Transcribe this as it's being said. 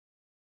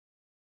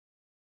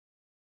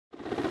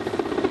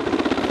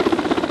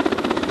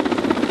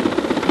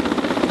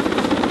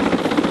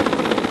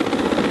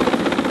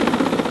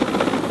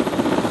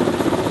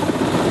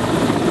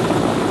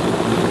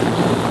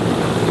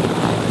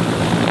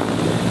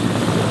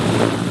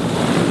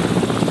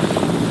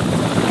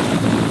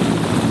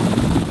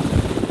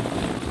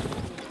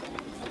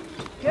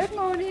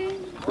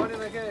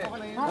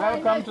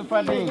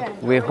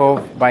We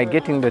hope by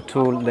getting the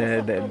tool,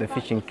 the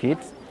fishing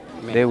kits,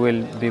 they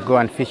will be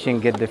going fishing,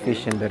 get the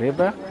fish in the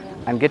river,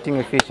 and getting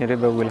a fish in the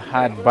river will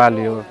add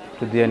value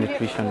to their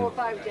nutrition.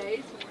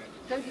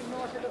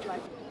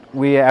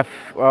 We have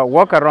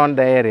walked around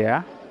the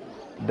area.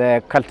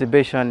 The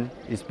cultivation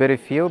is very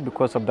few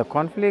because of the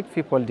conflict.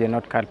 People did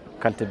not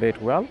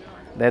cultivate well.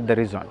 That's the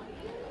reason.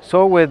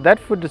 So with that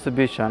food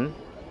distribution,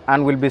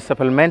 and will be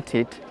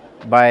supplemented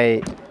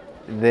by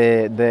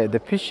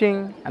the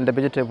fishing and the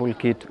vegetable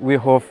kit, we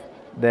hope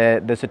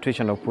the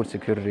situation of food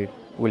security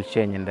will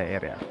change in the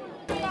area.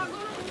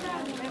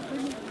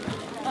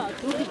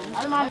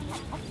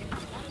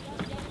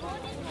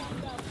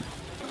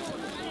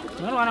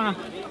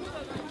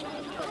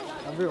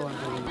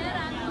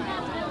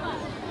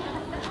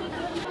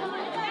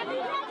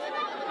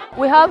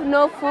 We have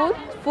no food.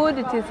 Food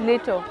it is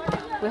little.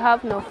 We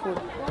have no food.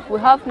 We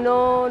have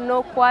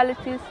no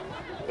qualities.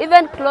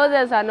 Even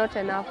clothes are not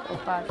enough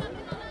of us.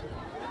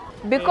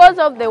 Because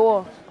of the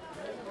war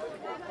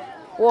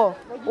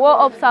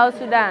of South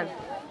Sudan,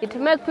 it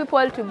makes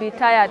people to be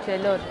tired a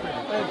lot.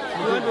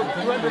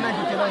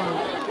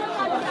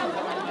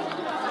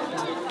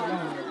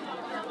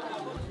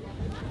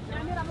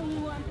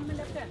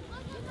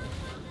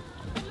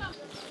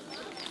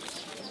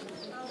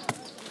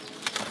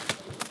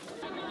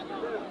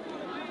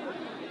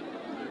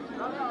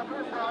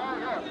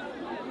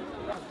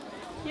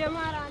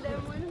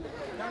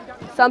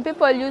 Some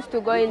people used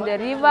to go in the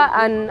river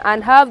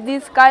and have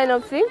these kind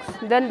of things.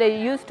 Then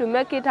they used to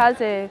make it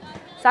as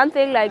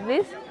something like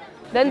this.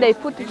 Then they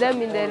put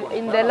them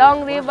in the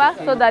long river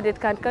so that it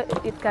can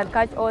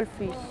catch all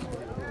fish.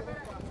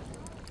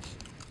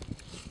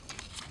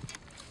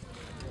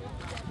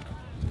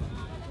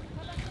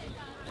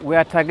 We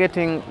are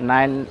targeting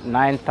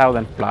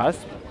 9,000 plus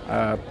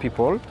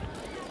people,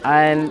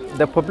 and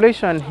the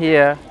population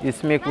here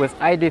is mixed with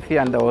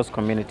IDP and the host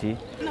community.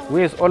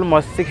 We is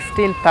almost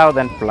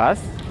 16,000 plus,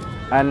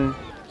 and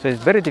so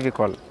it's very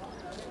difficult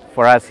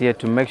for us here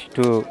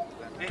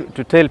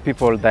to tell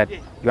people that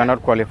you are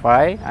not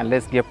qualified, and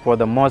let's get for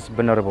the most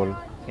vulnerable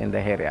in the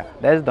area.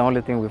 That's the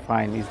only thing we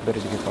find is very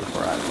difficult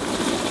for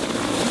us.